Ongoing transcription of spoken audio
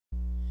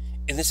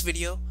In this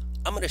video,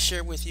 I'm going to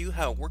share with you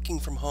how working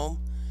from home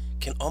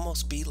can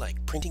almost be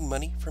like printing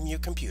money from your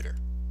computer.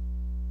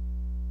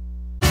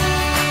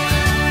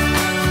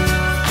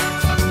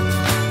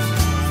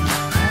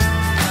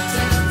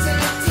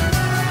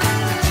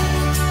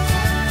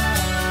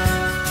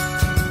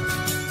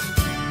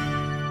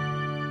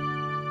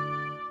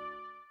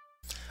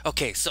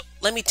 Okay, so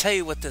let me tell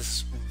you what this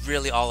is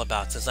really all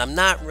about, since I'm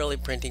not really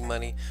printing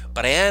money,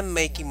 but I am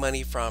making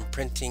money from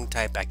printing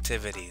type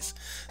activities.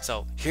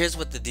 So here's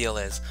what the deal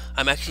is.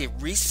 I'm actually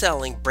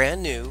reselling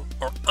brand new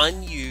or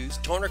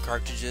unused toner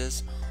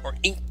cartridges or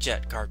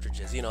inkjet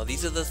cartridges. You know,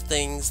 these are the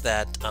things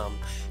that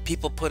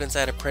people put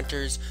inside of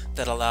printers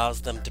that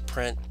allows them to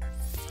print.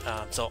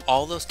 So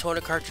all those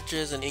toner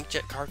cartridges and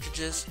inkjet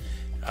cartridges,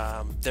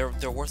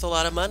 they're worth a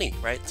lot of money,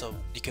 right? So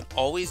you can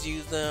always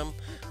use them,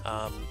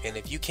 and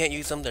if you can't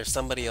use them, there's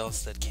somebody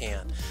else that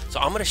can. So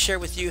I'm going to share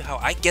with you how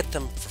I get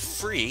them for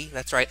free.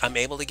 That's right, I'm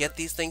able to get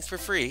these things for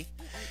free,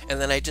 and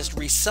then I just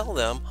resell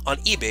them on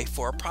eBay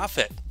for a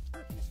profit.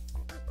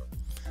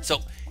 So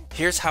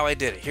here's how I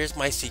did it. Here's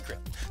my secret.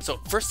 So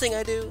first thing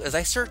I do is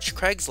I search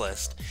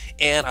Craigslist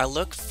and I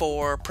look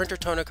for printer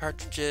toner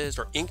cartridges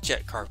or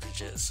inkjet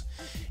cartridges.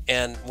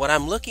 And what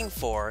I'm looking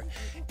for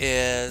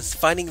is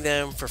finding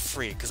them for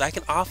free, because I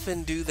can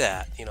often do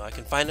that. You know, I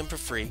can find them for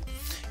free.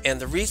 And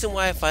the reason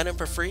why I find them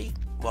for free,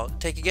 well,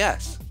 take a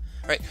guess.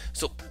 Right?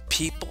 So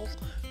people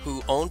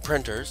who own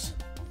printers,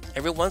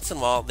 every once in a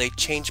while they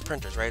change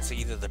printers, right? So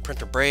either the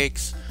printer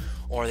breaks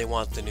or they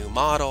want the new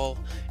model,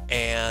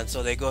 and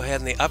so they go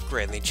ahead and they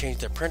upgrade and they change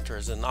their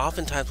printers. And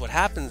oftentimes what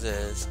happens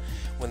is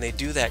when they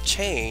do that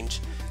change,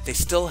 they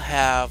still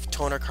have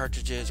toner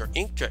cartridges or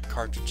inkjet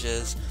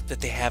cartridges that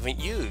they haven't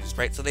used,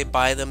 right? So they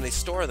buy them, they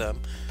store them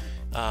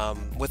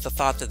with the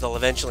thought that they'll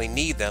eventually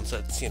need them, so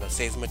it's, you know,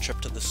 saves them a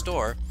trip to the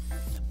store.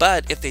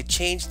 But if they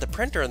change the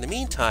printer in the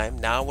meantime,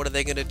 now what are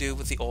they going to do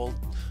with the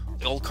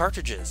old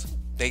cartridges?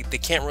 They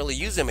can't really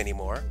use them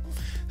anymore.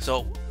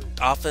 So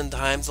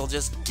oftentimes they'll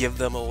just give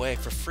them away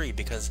for free,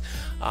 because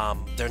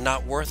they're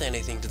not worth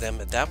anything to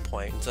them at that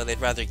point. And so they'd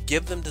rather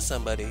give them to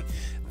somebody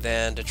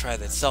than to try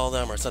to sell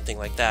them or something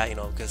like that, you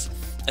know,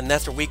 and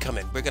that's where we come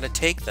in. We're going to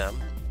take them,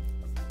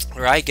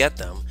 or I get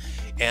them,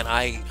 and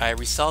I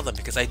resell them,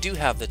 because I do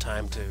have the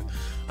time to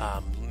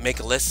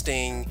make a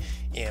listing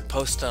and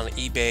post it on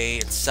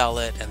eBay and sell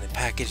it and then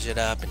package it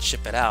up and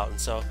ship it out. And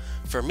so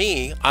for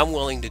me, I'm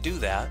willing to do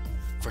that.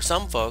 For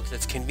some folks,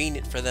 it's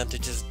convenient for them to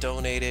just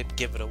donate it,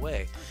 give it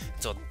away.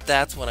 So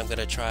that's what I'm going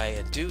to try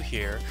and do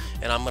here,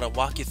 and I'm going to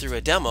walk you through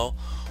a demo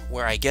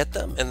where I get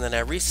them and then I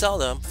resell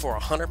them for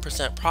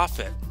 100%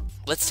 profit.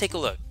 Let's take a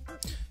look.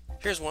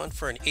 Here's one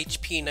for an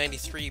HP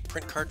 93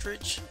 print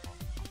cartridge.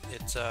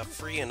 It's a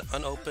free and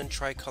unopened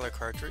tricolor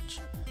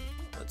cartridge.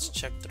 Let's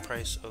check the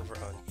price over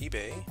on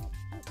eBay.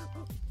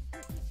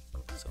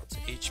 So it's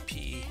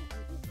HP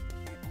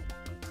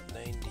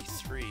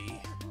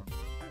 93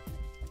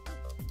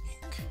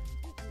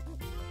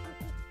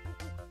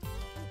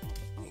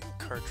 ink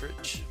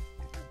cartridge.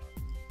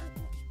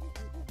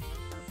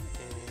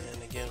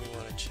 And again, we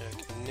want to check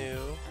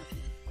new,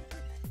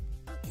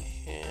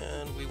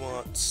 and we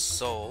want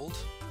sold.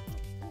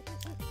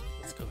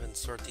 Let's go ahead and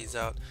sort these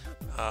out.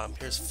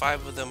 Here's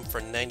 5 of them for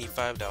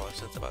 $95,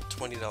 so that's about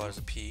 $20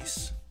 a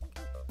piece.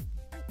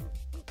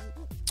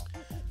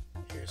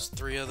 Here's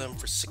 3 of them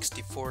for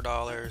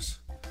 $64,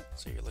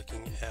 so you're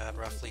looking at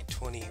roughly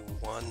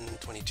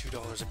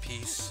 $22 a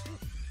piece.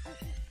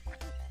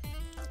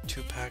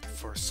 2-pack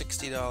for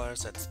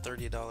 $60, that's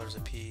 $30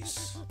 a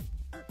piece.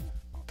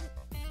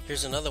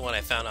 Here's another one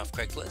I found off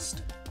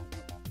Craigslist.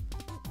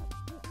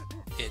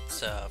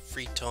 It's a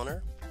free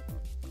toner.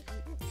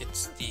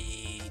 It's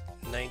the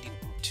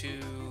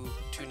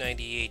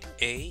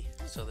 298A,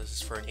 so this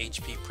is for an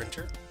HP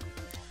printer.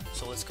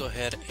 So let's go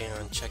ahead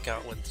and check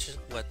out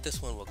what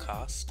this one will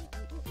cost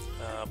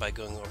by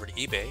going over to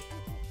eBay.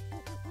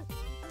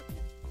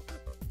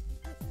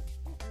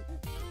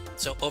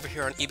 So over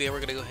here on eBay, we're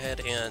going to go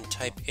ahead and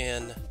type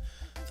in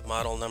the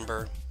model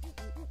number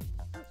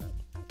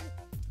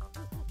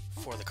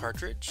for the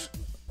cartridge,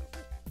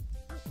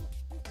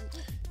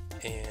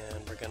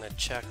 and we're going to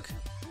check.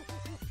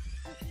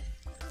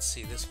 Let's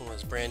see, this one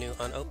was brand new,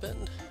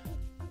 unopened,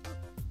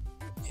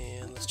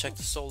 and let's check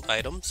the sold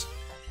items,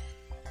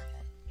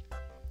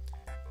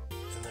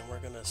 and then we're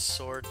going to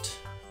sort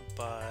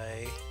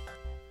by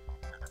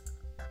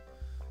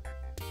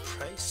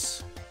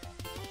price.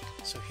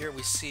 So here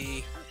we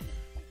see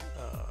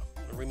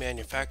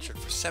remanufactured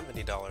for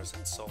 $70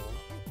 and sold.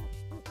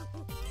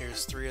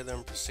 Here's 3 of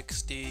them for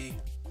 $60.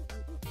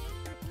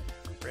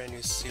 Brand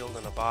new, sealed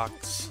in a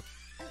box,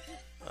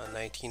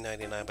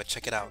 $19.99. But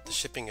check it out, the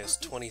shipping is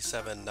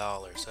 $27.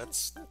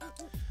 That's,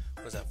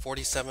 what is that,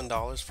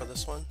 $47 for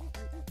this one?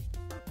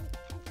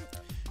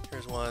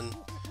 Here's one,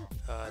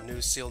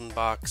 new, sealed in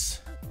box,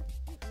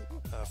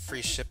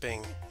 free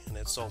shipping, and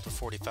it's sold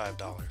for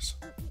 $45.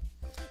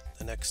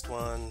 The next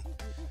one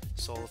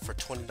sold for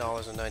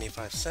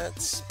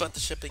 $20.95, but the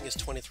shipping is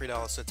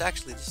 $23. So it's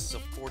actually, this is a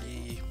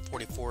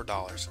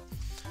 $44.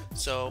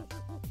 So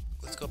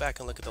let's go back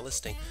and look at the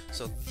listing.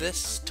 So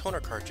this toner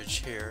cartridge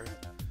here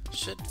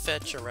should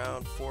fetch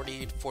around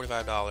 $40 to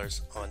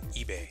 $45 on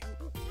eBay.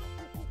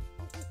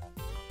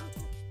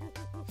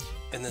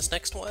 And this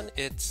next one,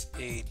 it's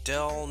a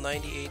Dell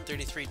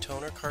 9833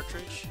 toner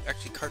cartridge,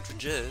 actually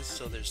cartridges,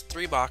 so there's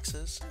 3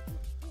 boxes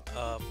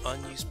of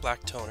unused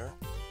black toner,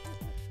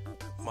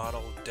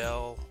 model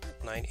Dell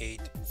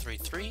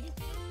 9833.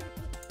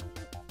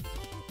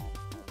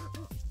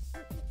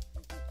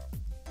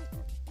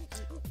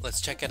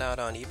 Let's check it out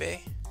on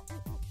eBay.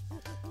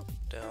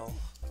 Dell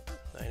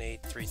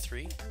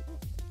 9833.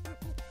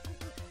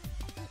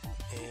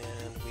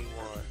 And we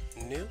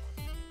want new.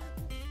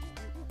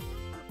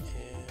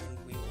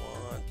 And we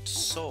want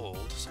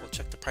sold. So we'll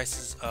check the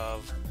prices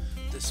of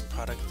this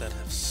product that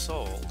have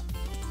sold.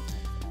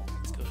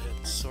 Let's go ahead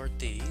and sort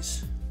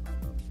these.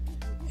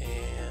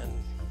 And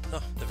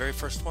the very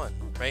first one,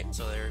 right?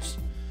 So there's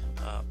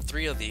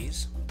 3 of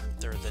these.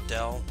 They're the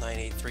Dell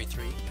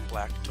 9833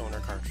 black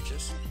toner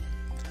cartridges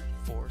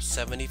for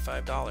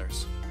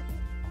 $75.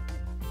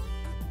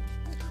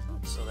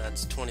 So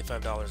that's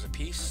 $25 a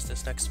piece.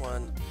 This next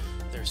one,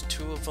 there's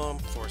 2 of them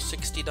for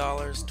 $60,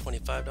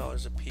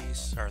 $25 a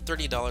piece, or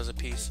 $30 a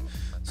piece.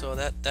 So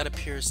that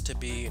appears to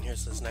be, and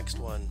here's this next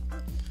one,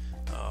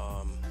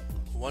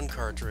 1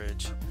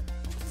 cartridge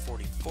for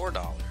 $44,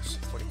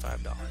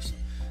 $45.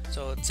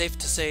 So it's safe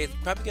to say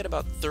probably get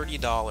about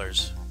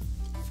 $30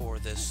 for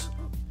this,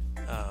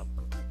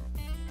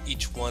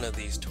 each one of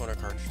these toner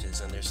cartridges,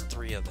 and there's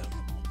 3 of them.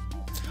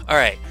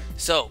 Alright,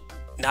 so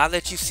now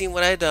that you've seen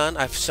what I've done,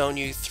 I've shown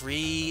you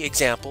 3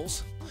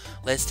 examples.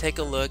 Let's take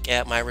a look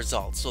at my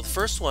results. So the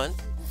first one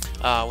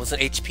was an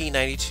HP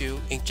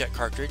 92 inkjet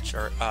cartridge,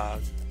 or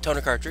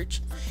toner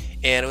cartridge,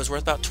 and it was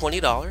worth about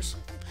 $20.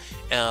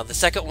 The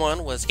second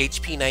one was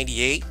HP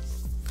 98,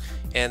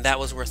 and that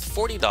was worth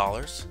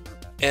 $40.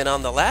 And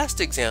on the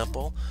last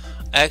example,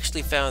 I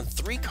actually found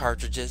 3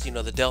 cartridges, you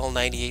know, the Dell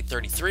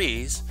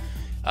 9833s,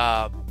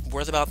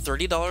 worth about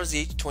 $30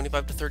 each,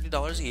 $25 to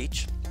 $30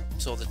 each.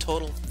 So the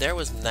total there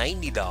was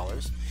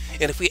 $90.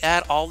 And if we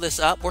add all this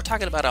up, we're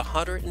talking about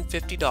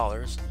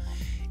 $150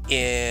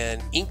 in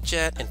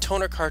inkjet and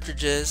toner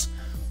cartridges.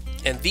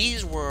 And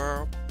these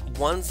were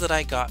ones that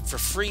I got for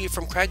free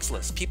from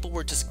Craigslist. People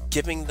were just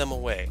giving them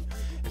away.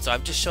 And so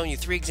I've just shown you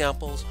 3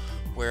 examples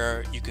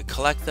where you could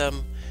collect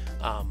them,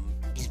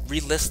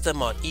 relist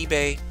them on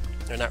eBay,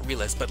 or not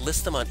relist, but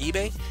list them on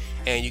eBay,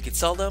 and you could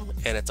sell them,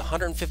 and it's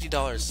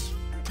 $150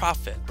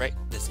 profit, right?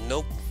 There's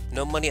no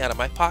money out of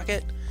my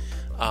pocket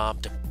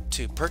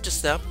to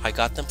purchase them. I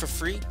got them for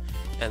free,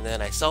 and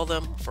then I sell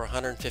them for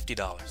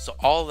 $150. So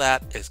all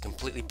that is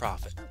completely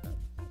profit.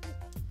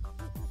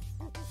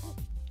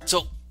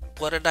 So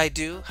what did I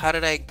do? How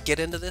did I get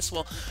into this?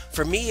 Well,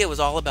 for me, it was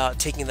all about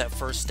taking that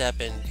first step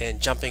and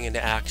jumping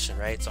into action,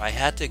 right? So I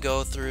had to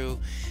go through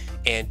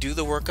and do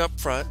the work up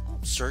front,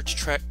 search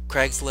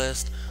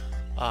Craigslist,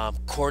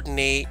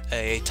 coordinate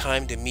a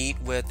time to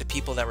meet with the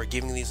people that were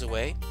giving these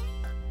away,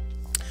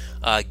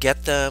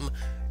 get them,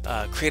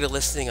 create a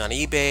listing on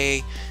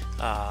eBay,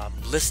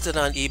 list it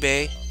on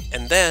eBay,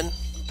 and then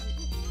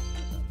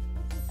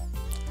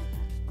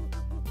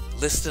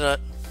list it on.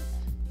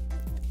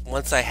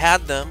 Once I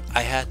had them,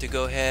 I had to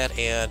go ahead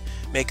and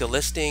make a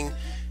listing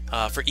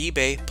for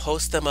eBay,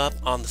 post them up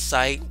on the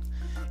site,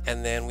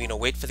 and then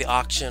wait for the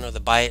auction or the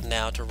buy it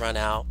now to run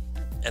out,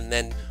 and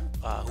then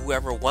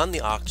whoever won the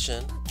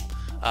auction,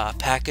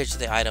 package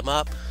the item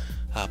up,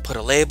 put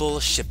a label,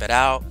 ship it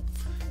out,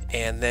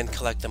 and then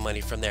collect the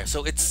money from there.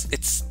 So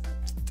it's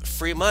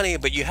free money,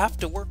 but you have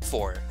to work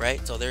for it,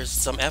 right? So there's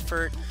some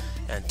effort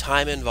and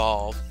time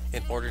involved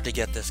in order to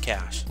get this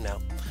cash.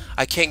 Now,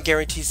 I can't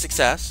guarantee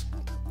success.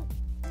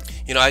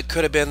 It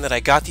could have been that I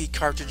got the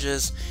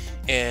cartridges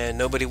and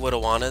nobody would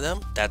have wanted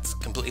them. That's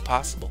completely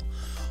possible.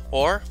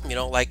 Or,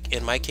 like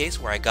in my case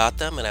where I got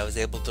them and I was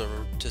able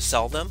to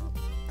sell them,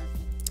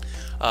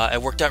 it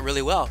worked out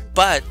really well.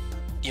 But,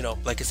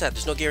 like I said,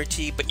 there's no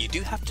guarantee, but you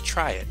do have to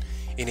try it.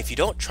 And if you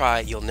don't try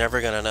it, you're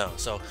never going to know.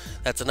 So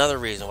that's another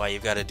reason why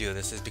you've got to do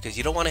this, is because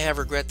you don't want to have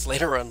regrets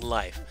later on in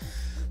life.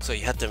 So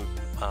you have to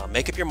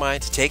make up your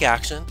mind to take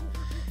action,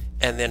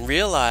 and then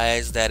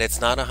realize that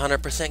it's not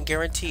 100%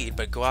 guaranteed,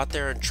 but go out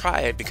there and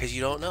try it, because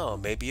you don't know.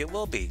 Maybe it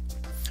will be.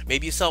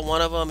 Maybe you sell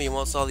one of them, you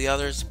won't sell the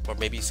others, or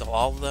maybe you sell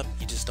all of them,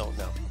 you just don't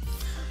know.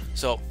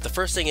 So the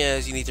first thing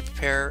is you need to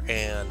prepare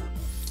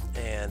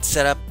and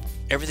set up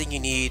everything you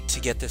need to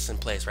get this in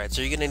place, right?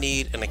 So you're going to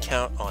need an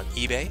account on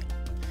eBay.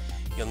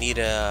 You'll need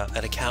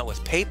an account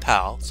with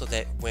PayPal, so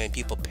that when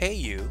people pay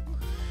you,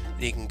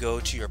 they can go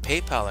to your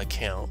PayPal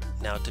account.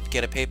 Now, to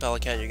get a PayPal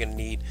account, you're going to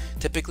need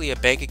typically a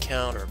bank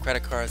account or a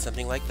credit card,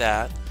 something like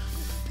that,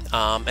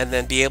 and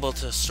then be able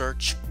to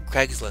search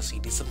Craigslist. You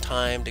need some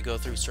time to go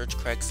through, search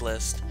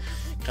Craigslist,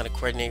 kind of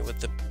coordinate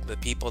with the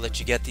people that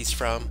you get these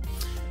from,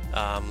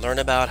 learn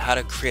about how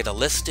to create a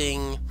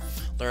listing,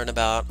 learn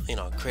about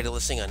create a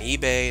listing on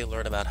eBay,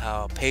 learn about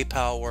how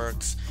PayPal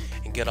works,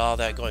 and get all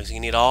that going. So you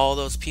need all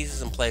those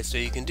pieces in place so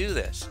you can do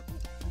this.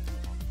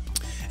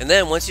 And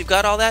then once you've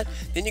got all that,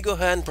 then you go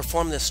ahead and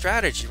perform this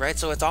strategy, right?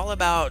 So it's all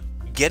about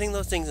getting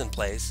those things in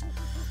place,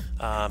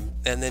 and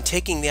then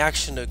taking the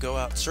action to go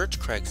out, search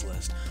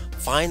Craigslist,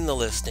 find the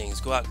listings,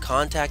 go out,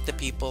 contact the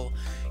people,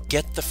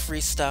 get the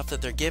free stuff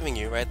that they're giving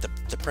you, right?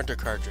 The printer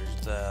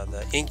cartridges,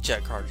 the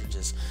inkjet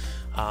cartridges,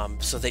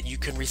 so that you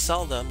can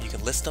resell them. You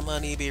can list them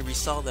on eBay,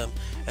 resell them,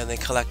 and then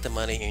collect the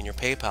money in your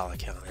PayPal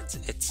account.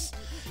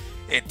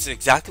 It's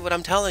exactly what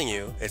I'm telling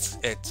you. It's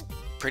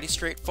pretty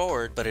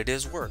straightforward, but it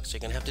is work, so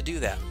you're gonna have to do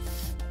that.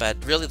 But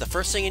really, the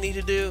first thing you need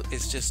to do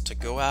is just to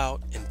go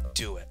out and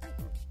do it.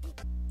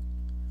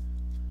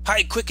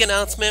 Hi, quick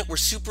announcement. We're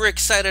super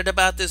excited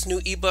about this new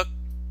ebook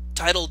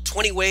titled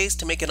 20 Ways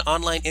to Make an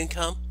Online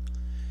Income.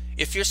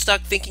 If you're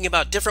stuck thinking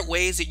about different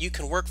ways that you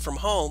can work from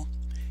home,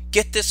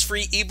 get this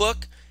free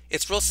ebook.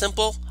 It's real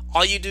simple.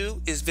 All you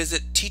do is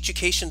visit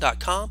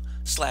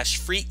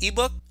TEACHucation.com/free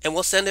ebook and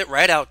we'll send it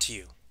right out to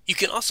you. You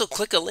can also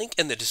click a link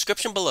in the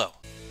description below.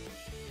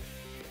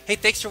 Hey,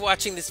 thanks for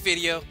watching this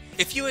video.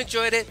 If you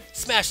enjoyed it,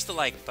 smash the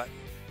like button.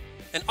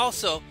 And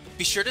also,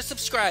 be sure to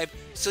subscribe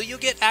so you'll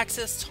get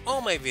access to all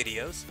my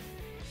videos.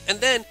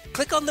 And then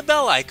click on the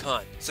bell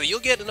icon so you'll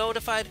get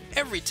notified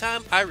every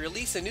time I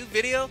release a new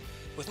video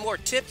with more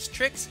tips,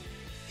 tricks,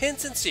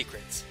 hints, and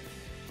secrets.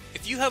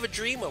 If you have a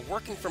dream of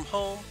working from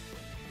home,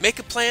 make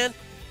a plan,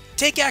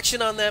 take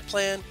action on that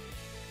plan,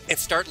 and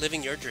start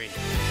living your dream.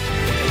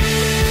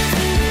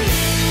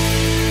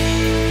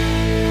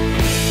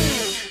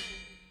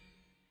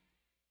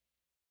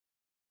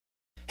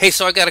 Hey,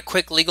 so I got a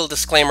quick legal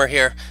disclaimer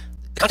here.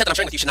 The content that I'm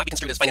sharing with you should not be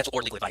construed as financial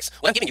or legal advice.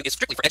 What I'm giving you is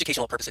strictly for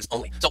educational purposes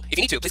only. So if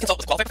you need to, please consult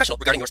with a qualified professional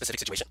regarding your specific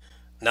situation.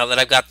 Now that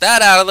I've got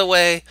that out of the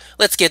way,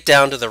 let's get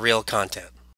down to the real content.